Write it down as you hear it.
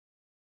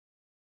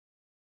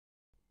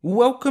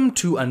Welcome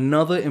to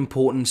another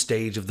important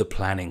stage of the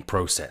planning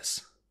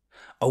process.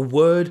 A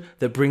word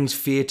that brings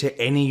fear to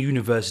any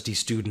university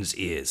student's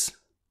ears.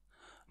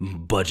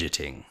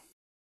 Budgeting.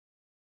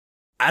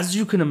 As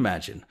you can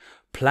imagine,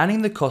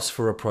 planning the costs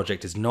for a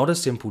project is not a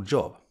simple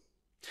job.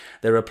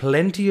 There are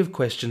plenty of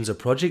questions a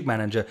project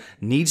manager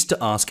needs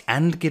to ask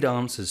and get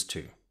answers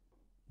to.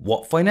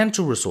 What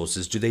financial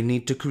resources do they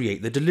need to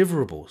create the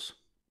deliverables?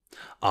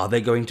 Are there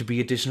going to be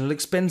additional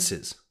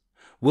expenses?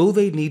 Will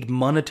they need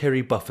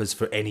monetary buffers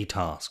for any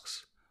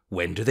tasks?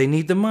 When do they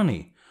need the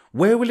money?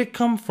 Where will it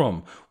come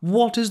from?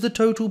 What is the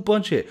total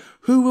budget?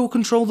 Who will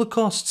control the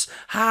costs?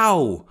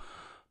 How?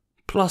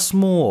 Plus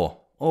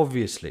more,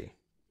 obviously.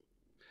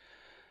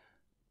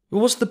 But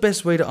what's the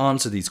best way to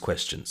answer these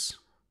questions?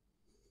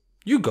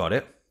 You got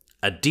it.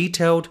 A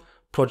detailed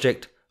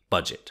project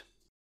budget.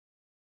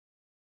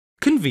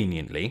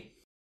 Conveniently,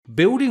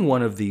 building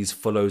one of these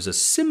follows a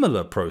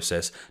similar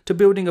process to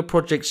building a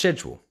project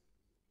schedule.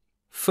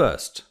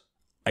 First,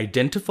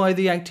 identify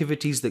the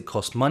activities that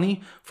cost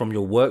money from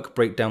your work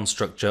breakdown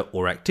structure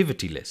or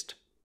activity list.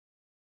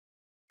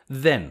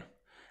 Then,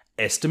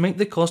 estimate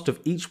the cost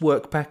of each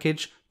work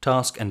package,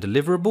 task and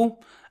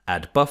deliverable,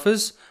 add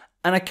buffers,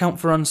 and account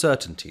for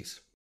uncertainties.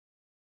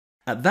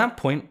 At that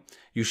point,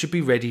 you should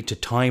be ready to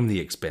time the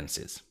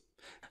expenses.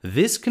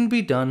 This can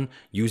be done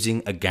using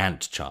a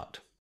Gantt chart.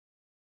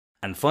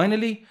 And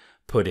finally,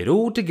 put it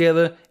all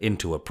together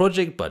into a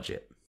project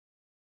budget.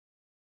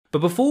 But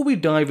before we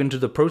dive into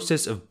the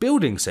process of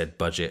building said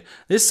budget,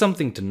 there's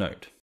something to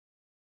note.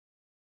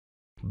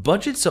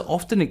 Budgets are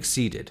often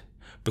exceeded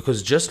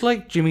because, just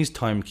like Jimmy's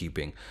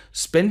timekeeping,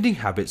 spending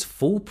habits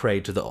fall prey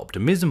to the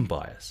optimism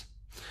bias.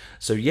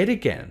 So yet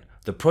again,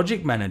 the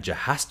project manager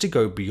has to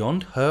go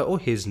beyond her or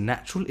his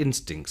natural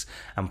instincts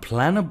and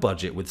plan a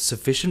budget with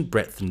sufficient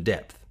breadth and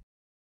depth.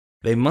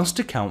 They must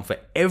account for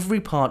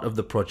every part of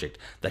the project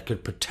that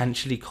could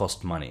potentially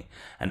cost money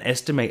and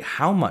estimate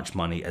how much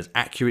money as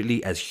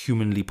accurately as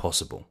humanly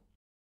possible.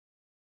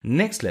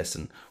 Next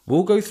lesson,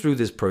 we'll go through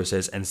this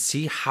process and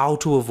see how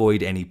to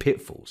avoid any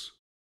pitfalls.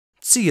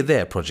 See you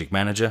there, project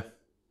manager.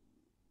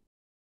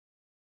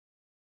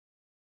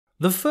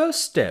 The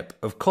first step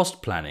of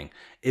cost planning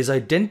is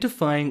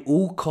identifying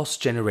all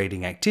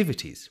cost-generating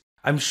activities.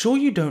 I'm sure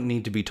you don't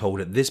need to be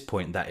told at this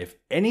point that if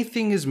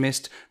anything is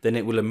missed, then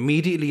it will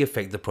immediately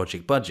affect the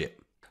project budget.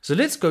 So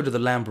let's go to the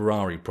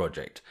Lamborghini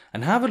project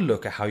and have a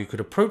look at how you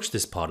could approach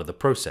this part of the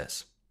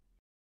process.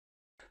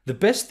 The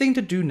best thing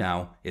to do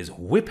now is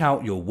whip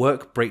out your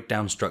work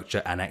breakdown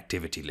structure and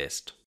activity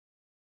list.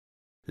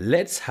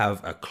 Let's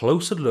have a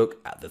closer look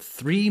at the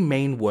three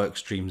main work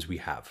streams we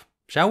have,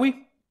 shall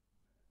we?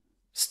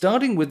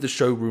 Starting with the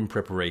showroom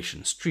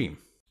preparation stream.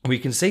 We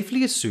can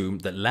safely assume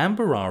that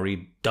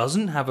Lamborghini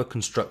doesn't have a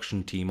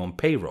construction team on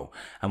payroll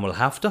and will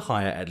have to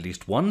hire at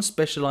least one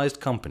specialized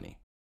company.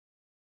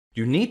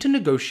 You need to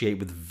negotiate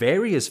with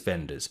various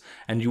vendors,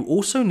 and you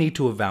also need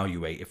to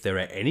evaluate if there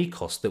are any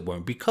costs that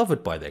won't be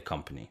covered by their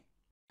company,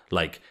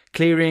 like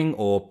clearing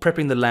or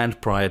prepping the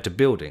land prior to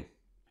building.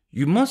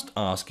 You must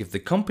ask if the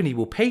company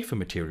will pay for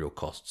material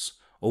costs,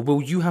 or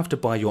will you have to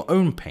buy your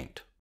own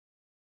paint?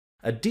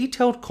 A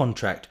detailed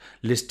contract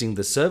listing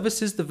the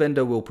services the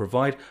vendor will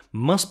provide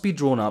must be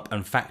drawn up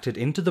and factored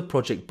into the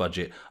project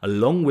budget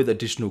along with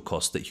additional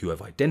costs that you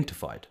have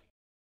identified.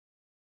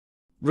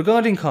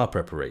 Regarding car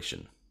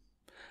preparation,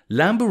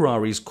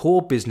 Lamborghini's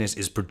core business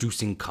is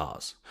producing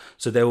cars,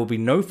 so there will be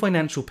no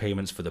financial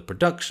payments for the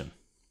production.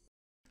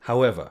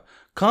 However,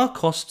 car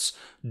costs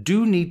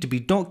do need to be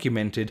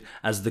documented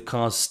as the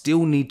cars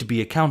still need to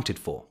be accounted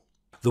for.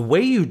 The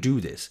way you do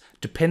this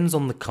depends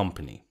on the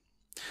company.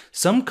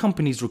 Some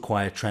companies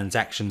require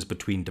transactions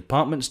between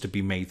departments to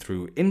be made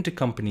through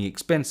intercompany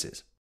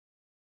expenses.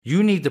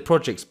 You need the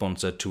project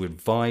sponsor to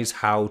advise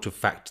how to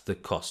factor the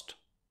cost.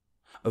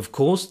 Of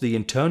course, the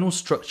internal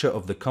structure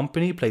of the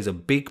company plays a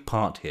big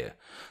part here,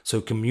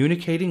 so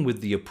communicating with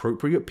the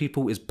appropriate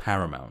people is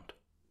paramount.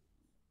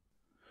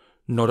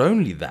 Not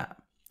only that,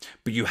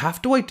 but you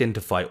have to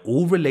identify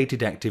all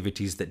related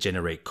activities that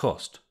generate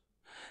cost.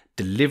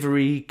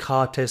 Delivery,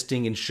 car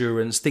testing,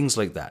 insurance, things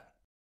like that.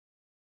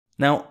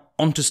 Now,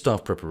 on to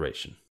staff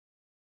preparation.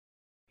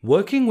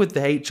 Working with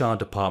the HR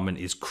department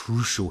is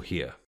crucial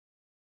here.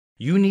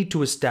 You need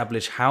to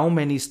establish how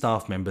many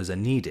staff members are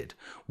needed,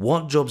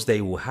 what jobs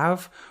they will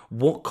have,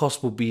 what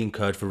costs will be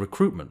incurred for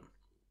recruitment.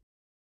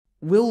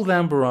 Will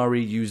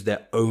Lamborghini use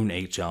their own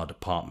HR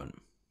department,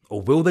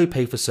 or will they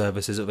pay for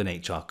services of an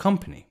HR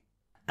company?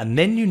 And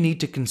then you need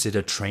to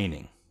consider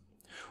training.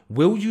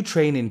 Will you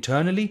train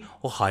internally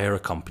or hire a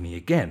company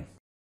again?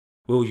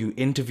 Will you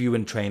interview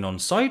and train on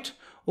site,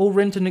 or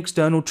rent an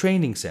external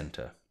training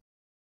center?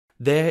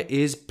 There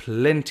is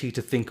plenty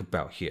to think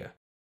about here.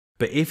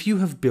 But if you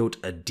have built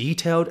a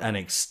detailed and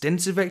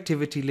extensive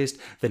activity list,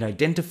 then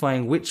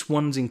identifying which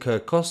ones incur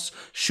costs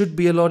should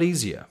be a lot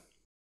easier.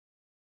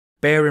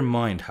 Bear in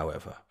mind,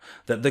 however,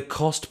 that the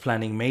cost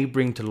planning may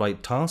bring to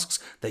light tasks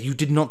that you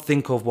did not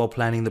think of while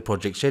planning the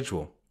project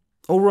schedule.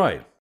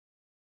 Alright,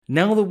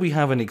 Now that we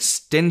have an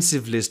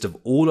extensive list of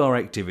all our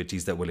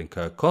activities that will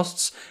incur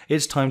costs,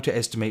 it's time to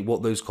estimate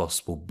what those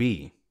costs will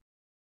be.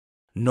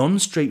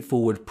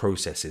 Non-straightforward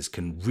processes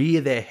can rear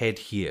their head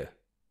here.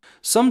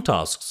 Some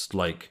tasks,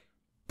 like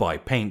buy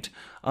paint,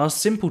 are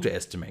simple to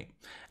estimate,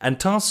 and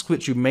tasks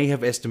which you may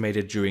have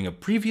estimated during a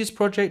previous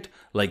project,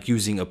 like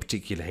using a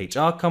particular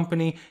HR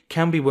company,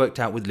 can be worked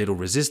out with little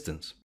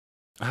resistance.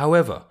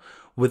 However,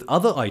 with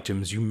other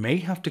items, you may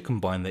have to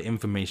combine the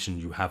information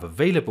you have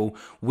available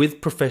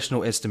with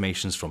professional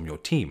estimations from your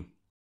team.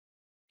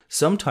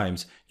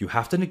 Sometimes you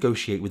have to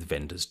negotiate with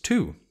vendors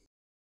too.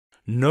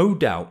 No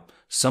doubt,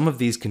 some of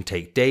these can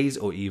take days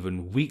or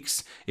even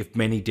weeks if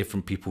many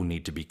different people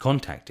need to be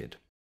contacted.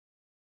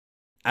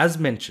 As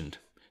mentioned,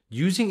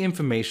 using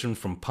information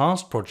from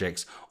past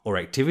projects or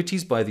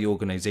activities by the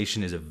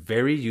organization is a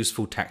very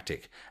useful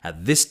tactic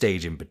at this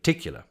stage in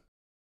particular.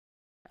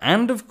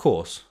 And of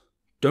course,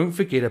 don't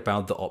forget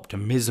about the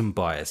optimism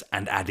bias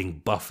and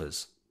adding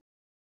buffers.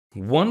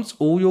 Once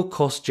all your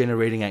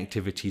cost-generating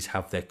activities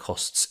have their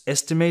costs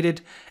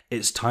estimated,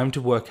 it's time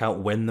to work out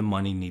when the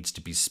money needs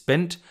to be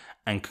spent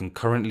and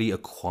concurrently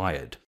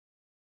acquired.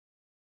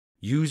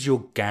 Use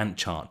your Gantt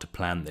chart to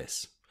plan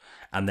this,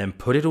 and then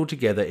put it all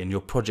together in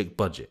your project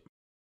budget,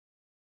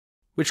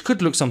 which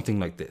could look something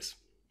like this.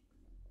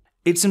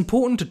 It's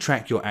important to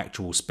track your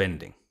actual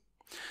spending,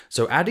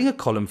 so adding a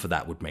column for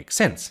that would make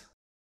sense.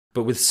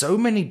 But with so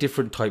many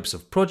different types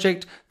of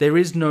project, there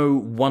is no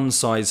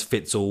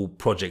one-size-fits-all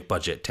project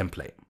budget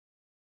template.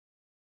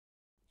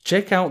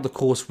 Check out the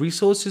course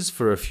resources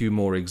for a few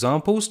more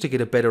examples to get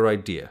a better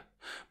idea.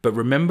 But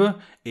remember,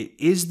 it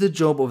is the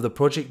job of the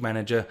project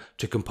manager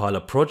to compile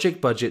a project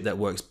budget that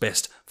works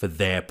best for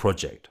their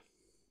project.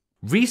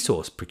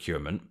 Resource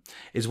procurement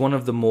is one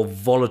of the more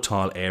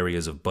volatile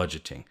areas of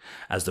budgeting,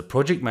 as the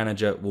project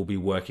manager will be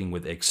working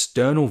with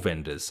external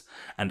vendors,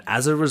 and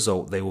as a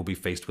result, they will be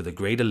faced with a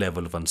greater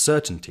level of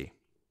uncertainty.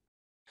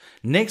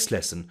 Next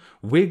lesson,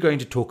 we're going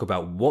to talk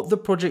about what the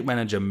project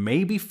manager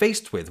may be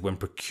faced with when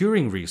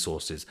procuring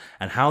resources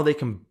and how they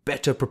can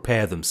better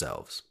prepare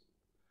themselves.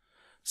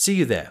 See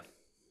you there.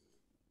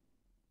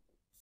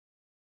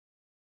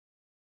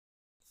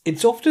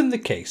 It's often the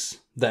case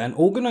that an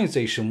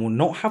organization will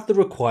not have the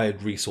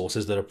required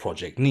resources that a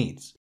project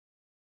needs.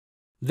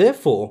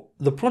 Therefore,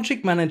 the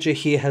project manager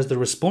here has the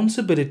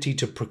responsibility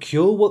to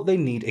procure what they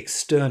need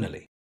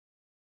externally.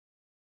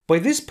 By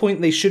this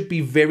point, they should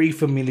be very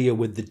familiar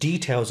with the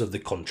details of the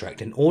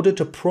contract in order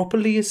to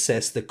properly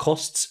assess the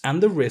costs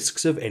and the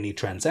risks of any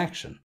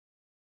transaction.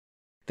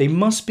 They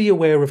must be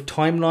aware of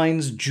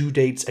timelines, due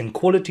dates, and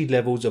quality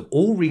levels of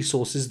all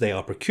resources they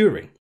are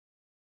procuring.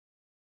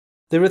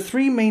 There are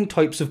three main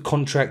types of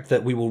contract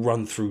that we will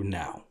run through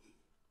now.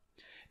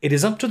 It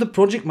is up to the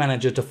project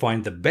manager to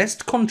find the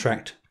best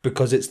contract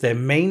because it's their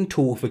main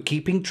tool for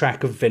keeping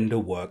track of vendor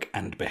work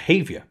and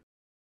behavior.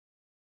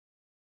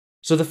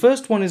 So the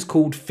first one is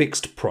called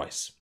fixed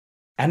price,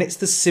 and it's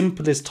the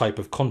simplest type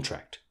of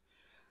contract.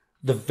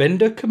 The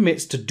vendor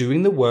commits to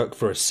doing the work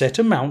for a set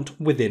amount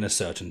within a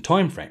certain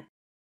time frame.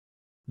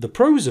 The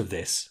pros of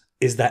this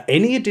is that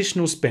any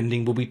additional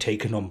spending will be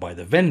taken on by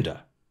the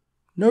vendor.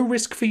 No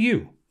risk for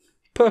you.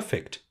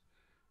 Perfect.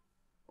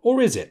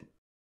 Or is it?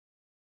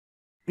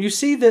 You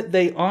see that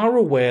they are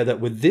aware that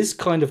with this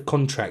kind of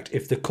contract,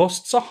 if the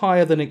costs are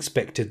higher than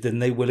expected, then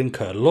they will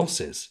incur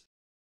losses.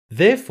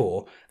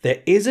 Therefore,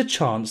 there is a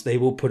chance they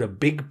will put a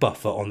big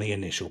buffer on the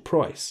initial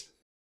price.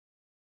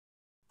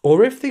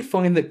 Or if they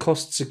find that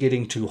costs are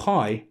getting too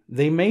high,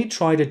 they may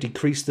try to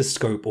decrease the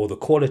scope or the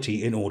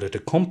quality in order to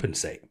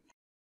compensate.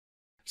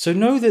 So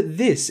know that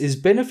this is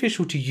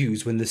beneficial to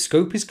use when the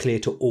scope is clear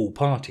to all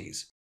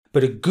parties.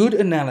 But a good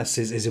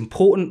analysis is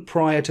important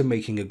prior to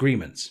making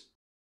agreements.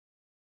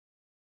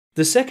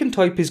 The second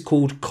type is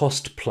called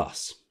cost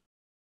plus.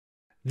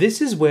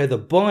 This is where the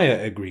buyer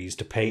agrees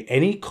to pay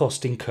any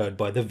cost incurred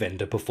by the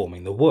vendor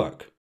performing the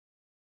work.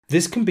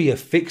 This can be a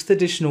fixed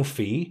additional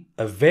fee,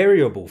 a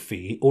variable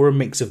fee, or a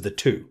mix of the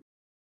two.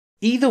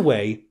 Either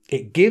way,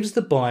 it gives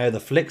the buyer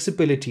the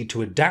flexibility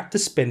to adapt the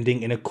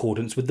spending in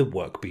accordance with the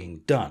work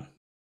being done.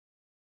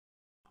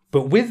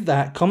 But with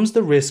that comes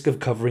the risk of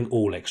covering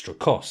all extra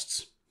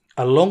costs,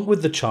 along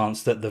with the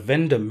chance that the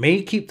vendor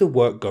may keep the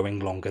work going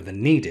longer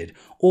than needed,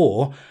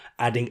 or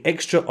adding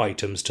extra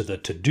items to the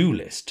to-do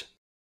list.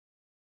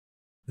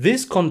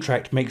 This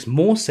contract makes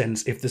more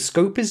sense if the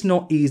scope is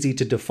not easy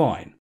to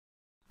define,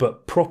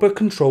 but proper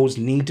controls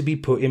need to be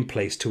put in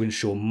place to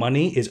ensure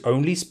money is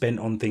only spent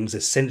on things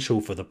essential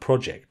for the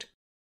project.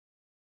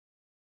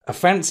 A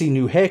fancy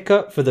new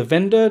haircut for the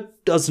vendor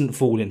doesn't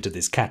fall into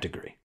this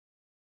category.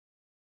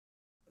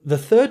 The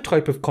third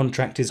type of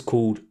contract is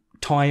called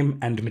time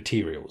and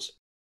materials,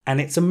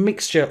 and it's a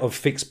mixture of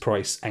fixed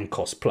price and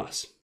cost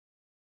plus.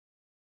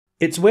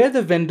 It's where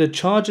the vendor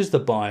charges the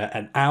buyer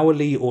an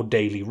hourly or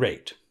daily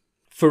rate.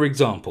 For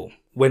example,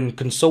 when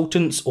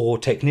consultants or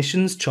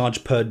technicians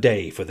charge per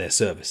day for their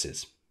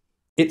services.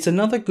 It's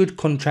another good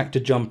contract to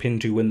jump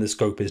into when the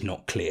scope is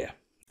not clear,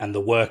 and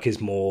the work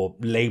is more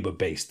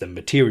labour-based than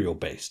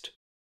material-based.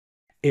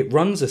 It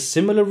runs a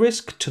similar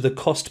risk to the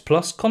cost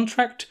plus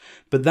contract,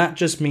 but that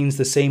just means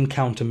the same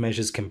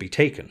countermeasures can be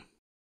taken.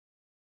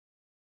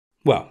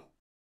 Well,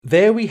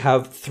 there we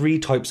have 3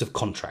 types of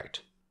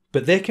contract,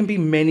 but there can be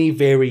many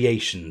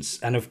variations,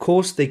 and of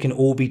course they can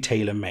all be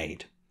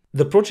tailor-made.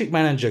 The project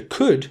manager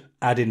could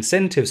add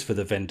incentives for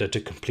the vendor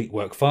to complete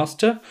work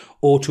faster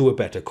or to a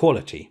better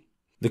quality.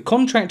 The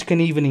contract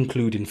can even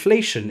include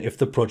inflation if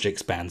the project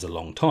spans a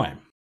long time.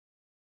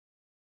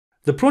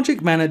 The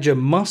project manager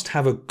must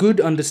have a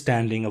good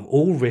understanding of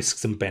all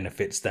risks and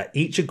benefits that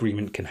each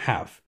agreement can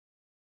have.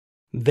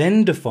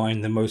 Then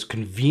define the most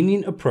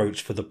convenient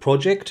approach for the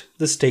project,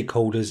 the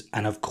stakeholders,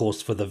 and of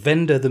course for the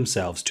vendor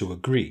themselves to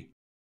agree.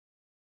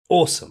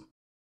 Awesome.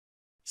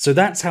 So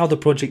that's how the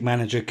project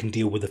manager can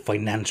deal with the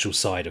financial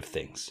side of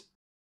things.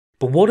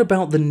 But what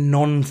about the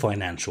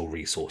non-financial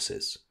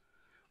resources?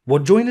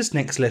 Well, join us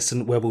next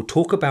lesson where we'll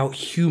talk about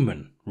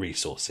human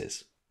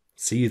resources.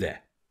 See you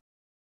there.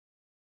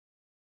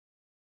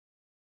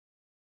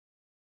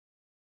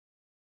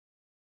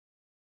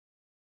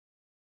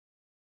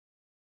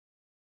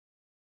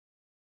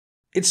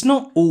 It's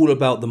not all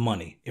about the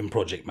money in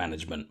project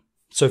management,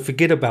 so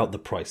forget about the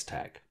price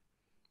tag.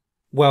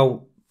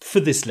 Well, for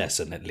this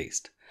lesson at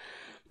least.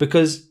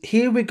 Because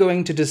here we're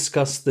going to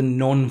discuss the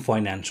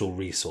non-financial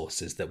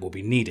resources that will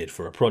be needed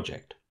for a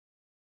project.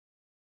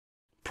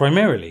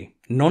 Primarily,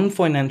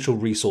 non-financial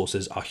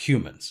resources are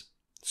humans,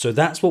 so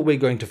that's what we're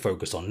going to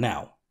focus on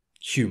now,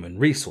 human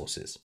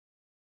resources.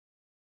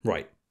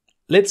 Right,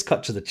 let's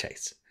cut to the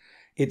chase.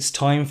 It's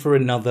time for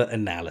another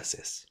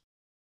analysis.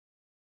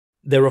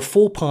 There are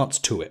 4 parts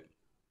to it.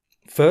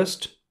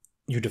 First,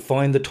 you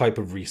define the type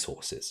of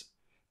resources.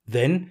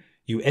 Then,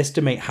 you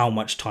estimate how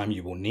much time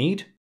you will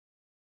need.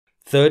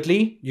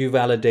 Thirdly, you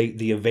validate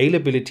the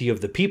availability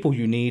of the people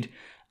you need.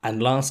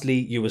 And lastly,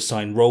 you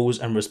assign roles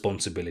and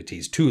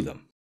responsibilities to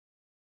them.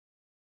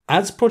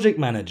 As project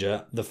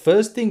manager, the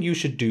first thing you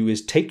should do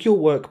is take your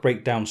work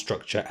breakdown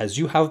structure as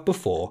you have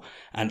before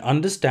and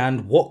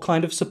understand what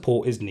kind of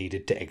support is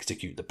needed to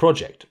execute the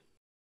project.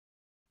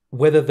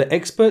 Whether the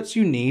experts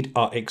you need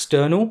are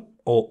external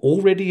or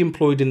already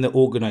employed in the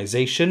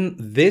organization,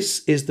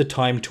 this is the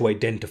time to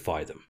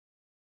identify them.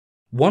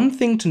 One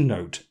thing to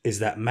note is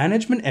that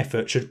management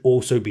effort should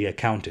also be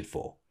accounted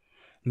for.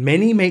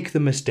 Many make the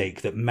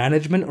mistake that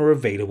management are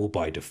available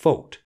by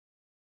default.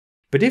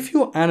 But if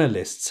your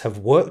analysts have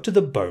worked to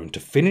the bone to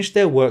finish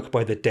their work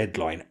by the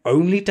deadline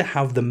only to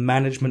have the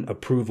management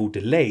approval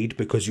delayed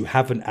because you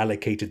haven't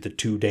allocated the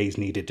 2 days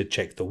needed to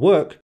check the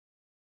work,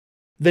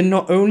 then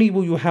not only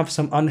will you have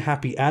some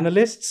unhappy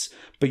analysts,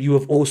 but you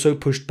have also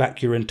pushed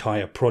back your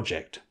entire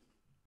project.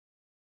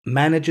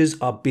 Managers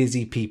are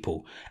busy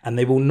people, and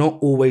they will not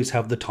always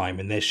have the time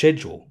in their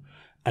schedule,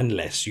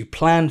 unless you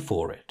plan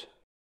for it.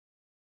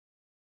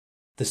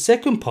 The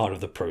second part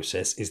of the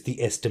process is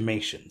the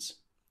estimations.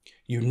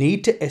 You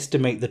need to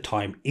estimate the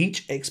time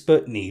each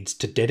expert needs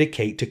to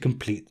dedicate to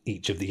complete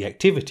each of the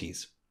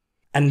activities.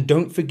 And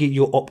don't forget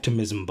your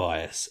optimism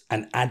bias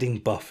and adding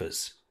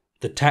buffers.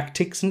 The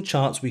tactics and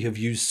charts we have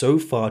used so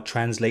far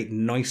translate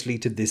nicely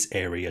to this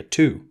area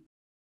too.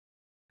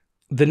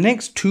 The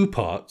next 2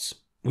 parts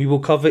we will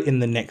cover in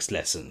the next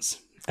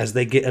lessons, as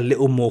they get a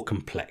little more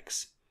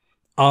complex.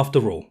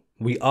 After all,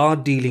 we are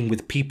dealing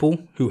with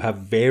people who have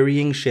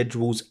varying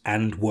schedules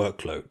and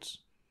workloads.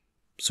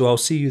 So I'll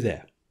see you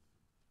there.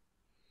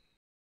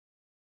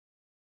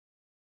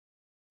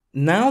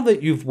 Now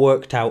that you've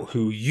worked out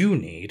who you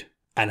need,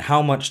 and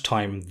how much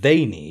time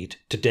they need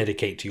to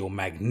dedicate to your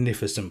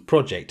magnificent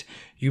project,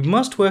 you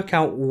must work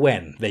out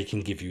when they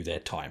can give you their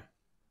time.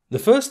 The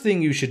first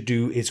thing you should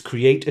do is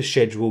create a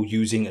schedule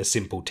using a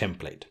simple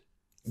template.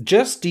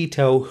 Just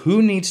detail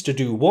who needs to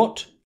do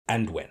what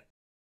and when.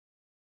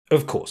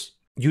 Of course,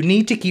 you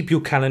need to keep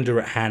your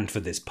calendar at hand for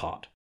this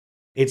part.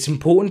 It's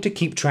important to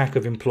keep track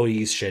of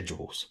employees'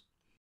 schedules.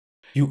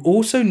 You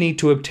also need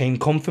to obtain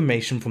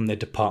confirmation from their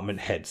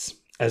department heads,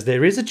 as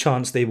there is a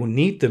chance they will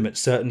need them at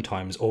certain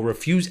times or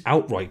refuse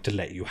outright to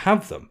let you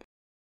have them,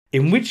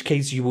 in which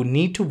case you will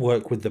need to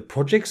work with the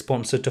project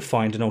sponsor to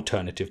find an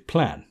alternative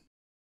plan.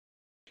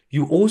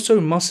 You also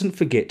mustn't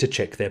forget to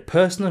check their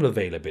personal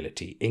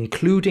availability,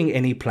 including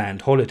any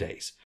planned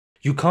holidays.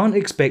 You can't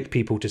expect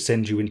people to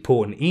send you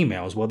important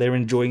emails while they're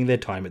enjoying their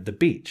time at the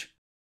beach.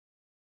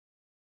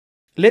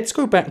 Let's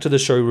go back to the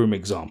showroom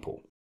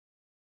example.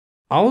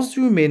 I'll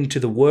zoom in to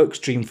the work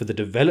stream for the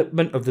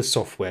development of the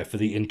software for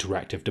the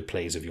interactive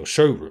displays of your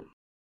showroom.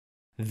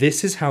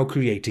 This is how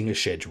creating a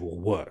schedule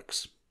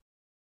works.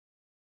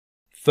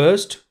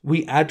 First,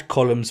 we add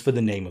columns for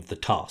the name of the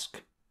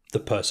task, the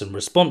person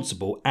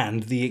responsible,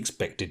 and the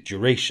expected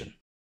duration.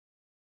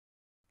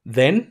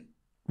 Then,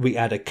 we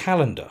add a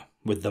calendar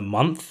with the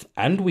month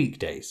and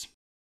weekdays.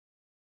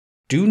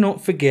 Do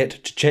not forget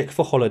to check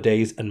for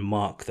holidays and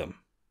mark them.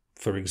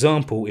 For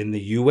example, in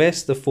the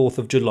US, the 4th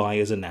of July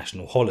is a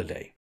national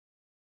holiday.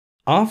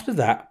 After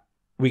that,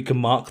 we can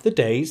mark the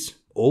days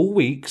or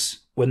weeks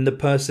when the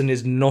person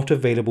is not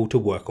available to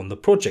work on the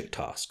project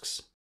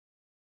tasks.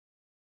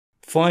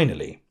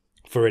 Finally,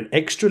 For an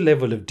extra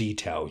level of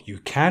detail, you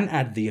can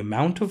add the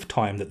amount of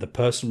time that the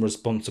person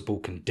responsible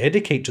can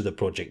dedicate to the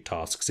project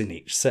tasks in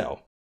each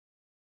cell.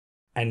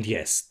 And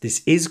yes,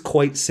 this is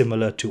quite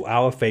similar to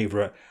our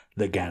favourite,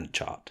 the Gantt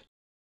chart.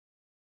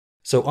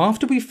 So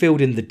after we filled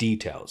in the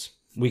details,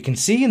 we can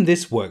see in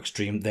this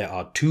workstream there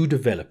are two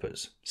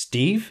developers,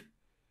 Steve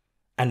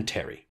and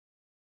Terry.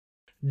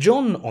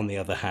 John, on the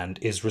other hand,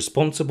 is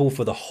responsible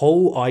for the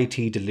whole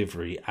IT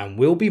delivery and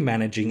will be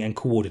managing and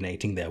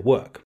coordinating their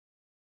work.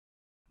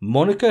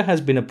 Monica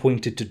has been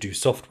appointed to do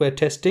software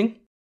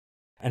testing,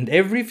 and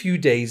every few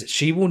days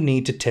she will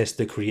need to test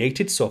the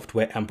created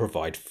software and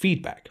provide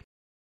feedback.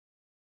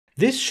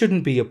 This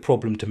shouldn't be a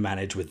problem to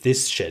manage with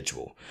this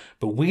schedule,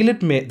 but we'll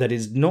admit that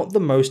it's not the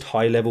most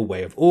high-level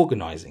way of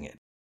organising it,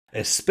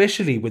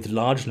 especially with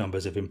large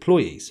numbers of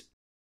employees.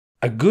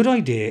 A good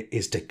idea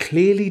is to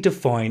clearly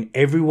define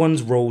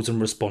everyone's roles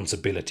and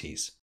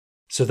responsibilities.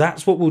 So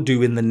that's what we'll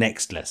do in the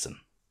next lesson.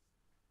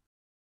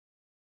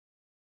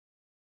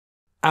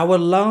 Our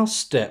last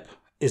step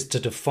is to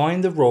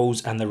define the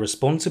roles and the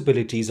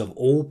responsibilities of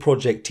all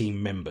project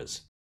team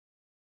members.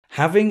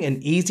 Having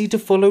an easy to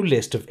follow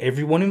list of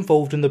everyone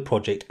involved in the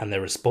project and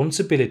their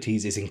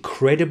responsibilities is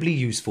incredibly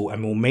useful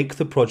and will make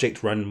the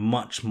project run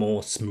much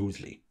more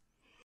smoothly.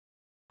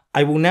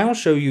 I will now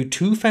show you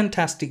two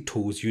fantastic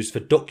tools used for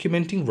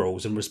documenting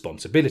roles and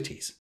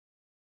responsibilities.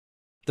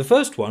 The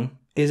first one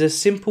is a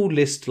simple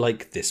list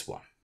like this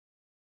one.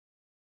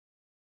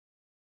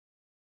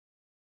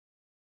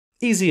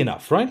 Easy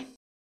enough, right?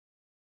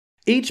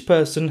 Each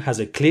person has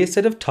a clear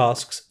set of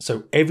tasks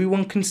so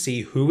everyone can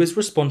see who is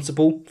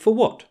responsible for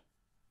what.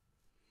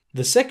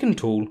 The second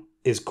tool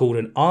is called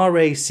an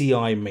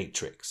RACI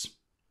matrix.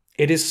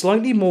 It is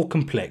slightly more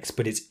complex,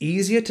 but it's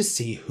easier to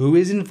see who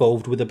is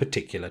involved with a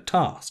particular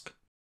task.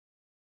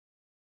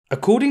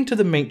 According to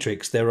the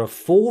matrix, there are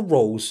 4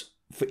 roles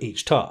for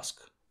each task: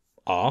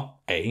 R,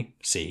 A,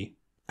 C,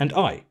 and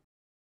I.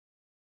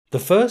 The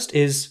first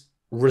is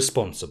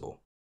responsible,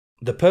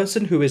 the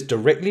person who is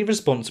directly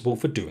responsible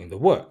for doing the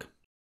work.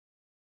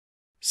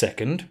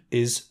 Second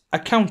is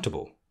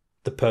accountable,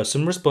 the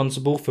person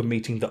responsible for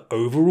meeting the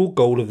overall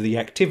goal of the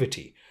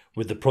activity,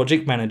 with the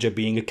project manager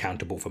being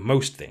accountable for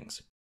most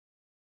things.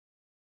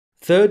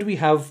 Third, we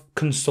have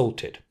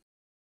consulted,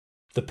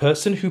 the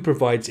person who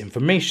provides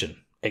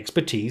information,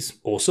 expertise,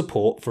 or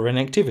support for an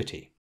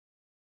activity.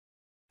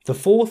 The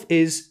fourth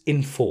is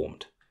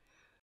informed,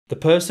 the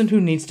person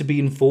who needs to be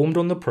informed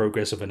on the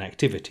progress of an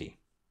activity,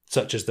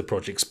 such as the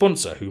project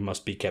sponsor who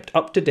must be kept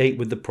up to date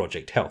with the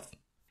project health.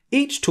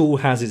 Each tool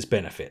has its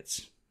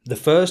benefits. The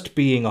first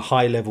being a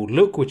high-level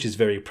look, which is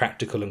very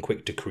practical and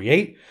quick to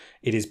create.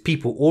 It is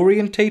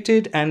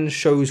people-orientated and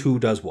shows who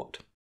does what.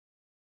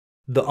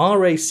 The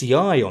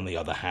RACI, on the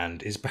other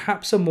hand, is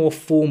perhaps a more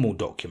formal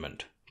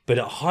document, but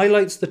it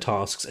highlights the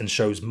tasks and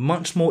shows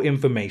much more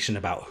information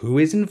about who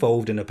is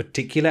involved in a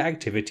particular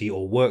activity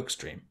or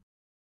workstream.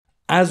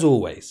 As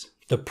always,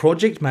 the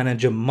project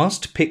manager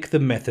must pick the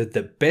method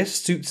that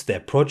best suits their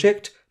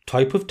project,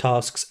 type of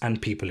tasks,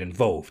 and people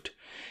involved.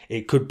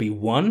 It could be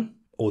one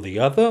or the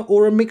other,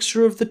 or a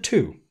mixture of the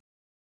two.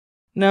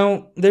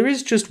 Now, there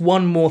is just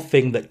one more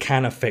thing that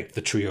can affect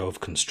the trio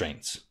of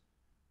constraints: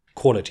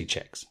 quality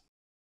checks.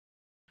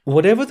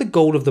 Whatever the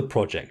goal of the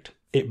project,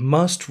 it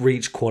must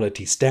reach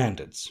quality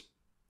standards.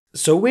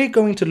 So we're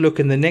going to look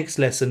in the next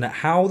lesson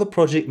at how the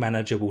project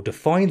manager will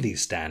define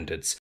these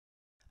standards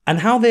and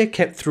how they're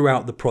kept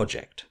throughout the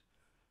project.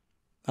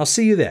 I'll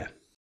see you there.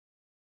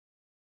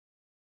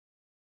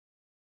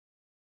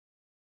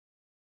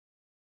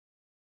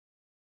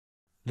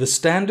 The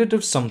standard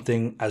of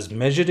something as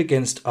measured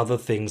against other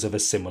things of a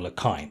similar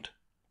kind.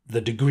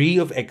 The degree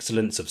of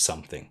excellence of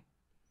something.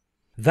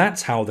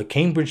 That's how the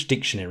Cambridge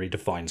Dictionary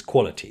defines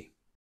quality.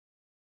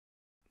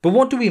 But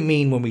what do we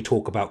mean when we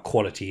talk about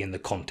quality in the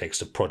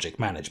context of project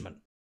management?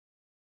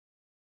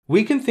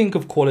 We can think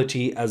of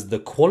quality as the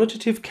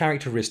qualitative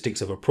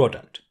characteristics of a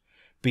product,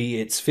 be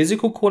its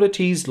physical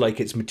qualities like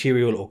its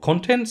material or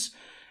contents,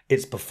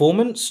 its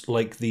performance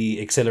like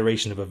the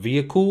acceleration of a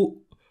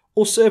vehicle,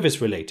 or service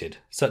related,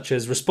 such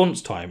as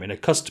response time in a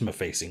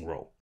customer-facing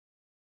role.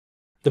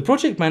 The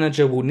project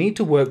manager will need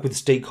to work with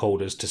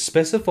stakeholders to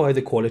specify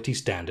the quality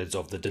standards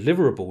of the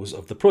deliverables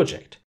of the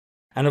project,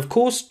 and of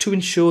course to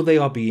ensure they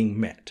are being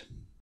met.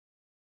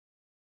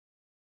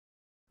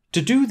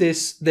 To do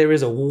this, there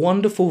is a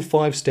wonderful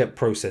 5-step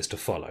process to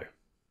follow.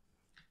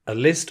 A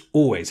list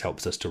always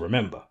helps us to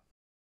remember.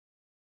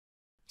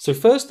 So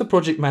first, the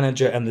project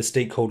manager and the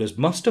stakeholders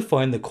must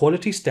define the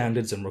quality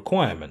standards and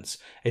requirements,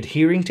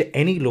 adhering to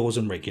any laws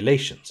and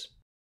regulations.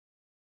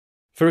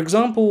 For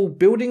example,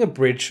 building a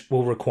bridge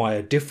will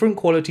require different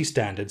quality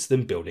standards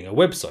than building a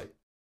website.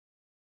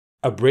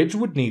 A bridge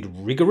would need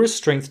rigorous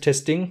strength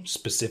testing,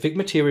 specific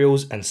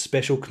materials, and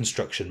special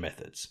construction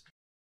methods.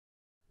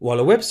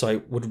 While a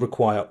website would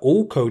require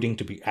all coding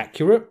to be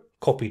accurate,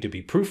 copy to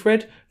be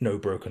proofread, no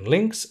broken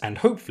links, and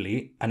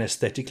hopefully an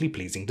aesthetically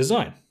pleasing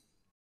design.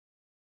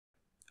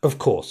 Of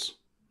course,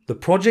 the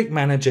project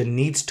manager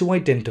needs to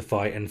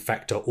identify and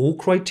factor all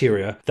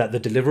criteria that the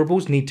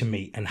deliverables need to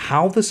meet and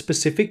how the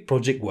specific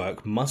project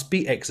work must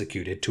be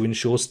executed to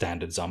ensure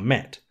standards are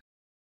met.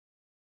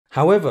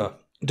 However,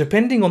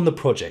 depending on the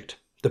project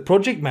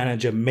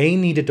manager may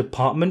need a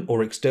department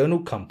or external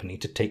company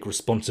to take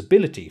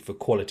responsibility for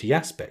quality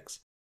aspects.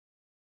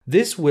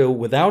 This will,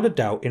 without a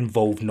doubt,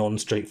 involve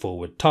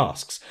non-straightforward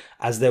tasks,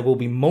 as there will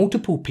be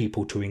multiple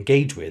people to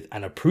engage with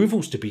and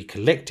approvals to be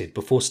collected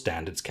before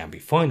standards can be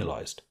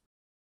finalized.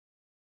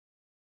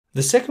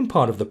 The second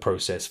part of the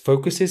process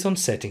focuses on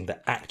setting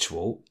the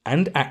actual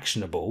and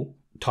actionable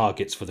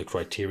targets for the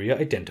criteria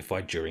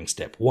identified during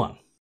step 1.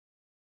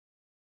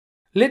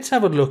 Let's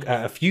have a look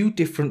at a few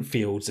different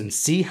fields and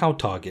see how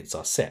targets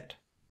are set.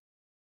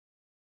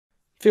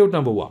 Field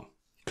number 1,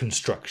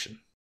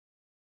 construction.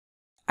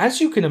 As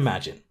you can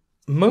imagine,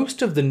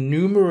 most of the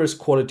numerous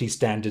quality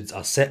standards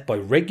are set by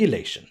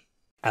regulation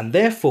and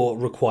therefore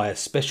require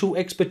special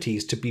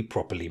expertise to be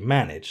properly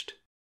managed.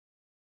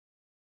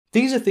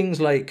 These are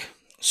things like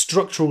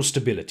structural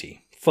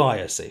stability,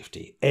 fire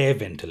safety, air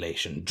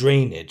ventilation,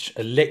 drainage,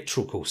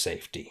 electrical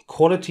safety,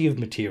 quality of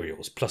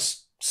materials,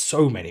 plus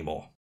so many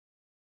more.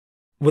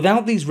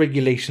 Without these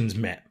regulations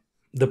met,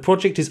 the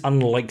project is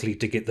unlikely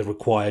to get the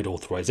required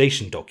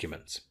authorization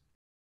documents.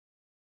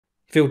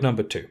 Field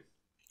number 2,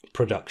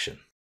 production.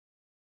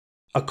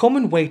 A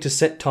common way to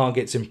set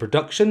targets in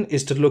production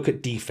is to look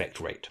at defect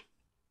rate.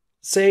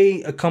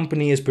 Say a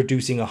company is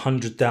producing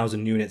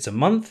 100,000 units a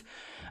month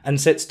and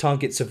sets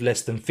targets of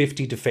less than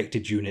 50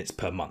 defected units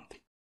per month.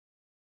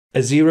 A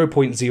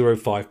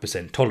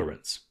 0.05%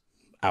 tolerance,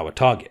 our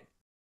target.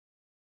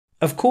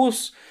 Of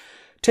course,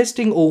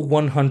 testing all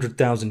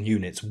 100,000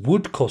 units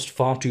would cost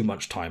far too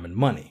much time and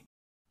money.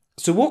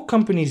 So what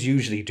companies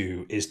usually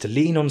do is to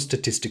lean on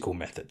statistical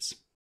methods.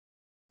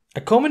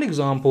 A common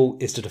example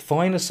is to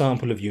define a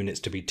sample of units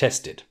to be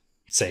tested,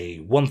 say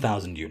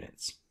 1,000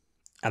 units,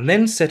 and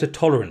then set a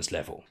tolerance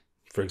level,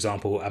 for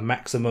example a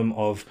maximum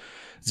of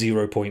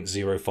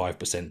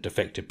 0.05%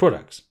 defective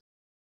products.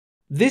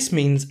 This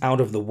means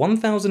out of the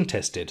 1,000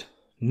 tested,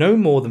 no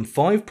more than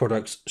 5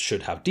 products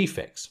should have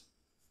defects.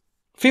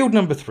 Field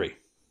number 3.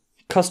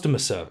 Customer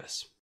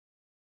service.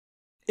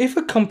 If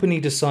a company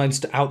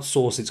decides to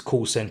outsource its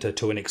call center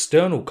to an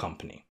external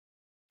company,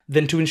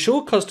 then to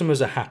ensure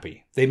customers are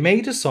happy, they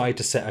may decide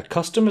to set a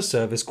customer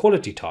service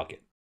quality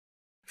target.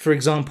 For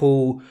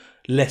example,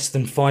 less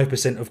than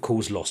 5% of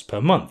calls lost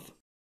per month,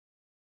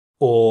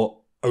 or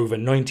over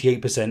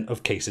 98%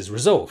 of cases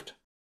resolved.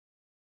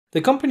 The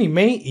company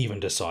may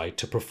even decide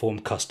to perform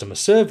customer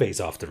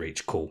surveys after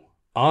each call,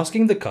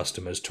 asking the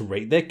customers to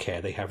rate their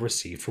care they have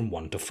received from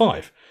 1 to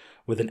 5,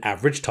 with an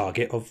average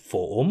target of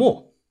 4 or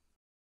more.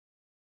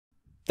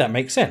 That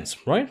makes sense,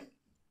 right?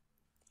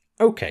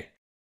 Okay,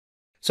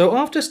 so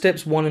after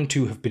steps 1 and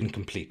 2 have been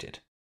completed,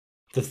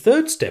 the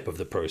third step of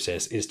the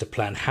process is to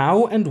plan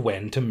how and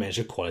when to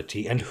measure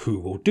quality and who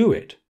will do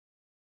it.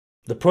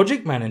 The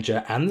project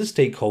manager and the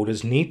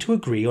stakeholders need to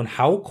agree on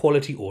how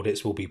quality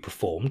audits will be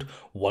performed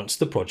once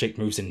the project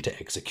moves into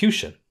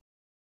execution.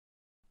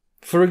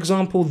 For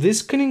example,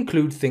 this can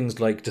include things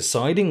like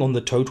deciding on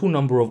the total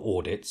number of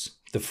audits,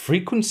 the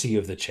frequency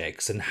of the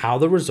checks, and how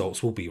the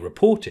results will be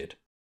reported.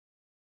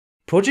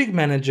 Project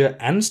manager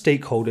and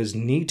stakeholders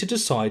need to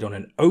decide on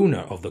an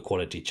owner of the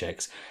quality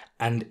checks,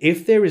 and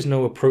if there is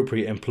no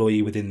appropriate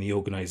employee within the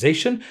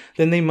organization,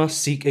 then they must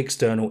seek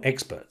external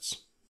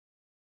experts.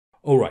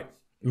 Alright,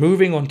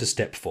 moving on to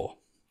step 4,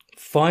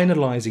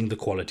 finalizing the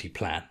quality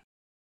plan.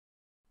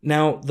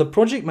 Now, the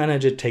project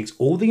manager takes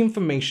all the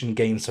information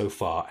gained so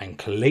far and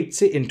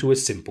collates it into a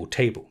simple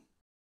table.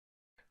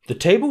 The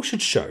table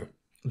should show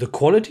the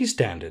quality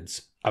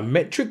standards, a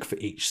metric for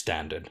each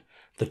standard,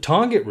 the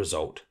target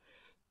result,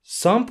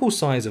 sample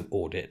size of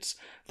audits,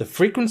 the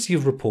frequency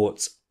of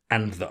reports,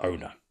 and the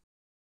owner.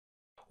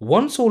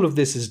 Once all of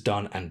this is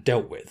done and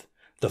dealt with,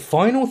 the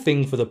final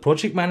thing for the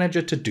project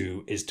manager to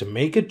do is to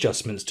make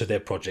adjustments to their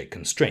project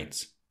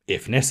constraints,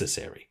 if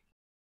necessary.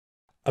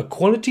 A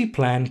quality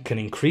plan can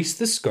increase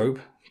the scope,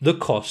 the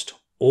cost,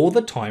 or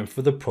the time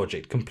for the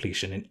project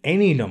completion in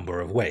any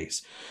number of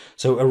ways,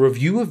 so a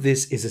review of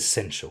this is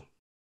essential.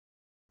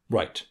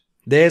 Right,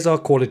 there's our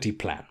quality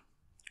plan.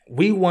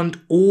 We want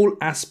all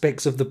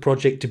aspects of the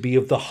project to be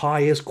of the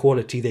highest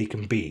quality they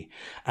can be,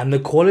 and the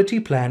quality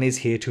plan is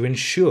here to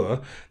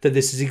ensure that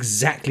this is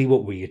exactly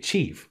what we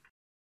achieve.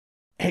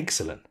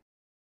 Excellent.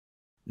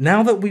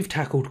 Now that we've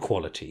tackled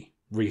quality,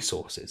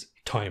 resources,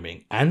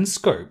 timing, and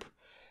scope,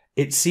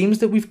 it seems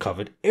that we've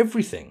covered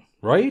everything,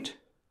 right?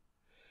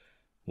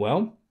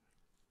 Well,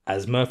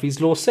 as Murphy's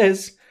Law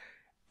says,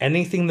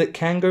 anything that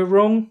can go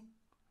wrong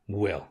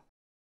will.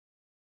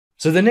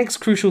 So the next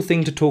crucial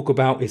thing to talk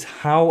about is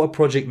how a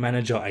project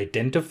manager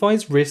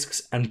identifies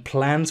risks and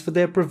plans for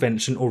their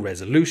prevention or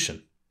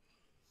resolution.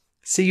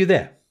 See you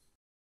there.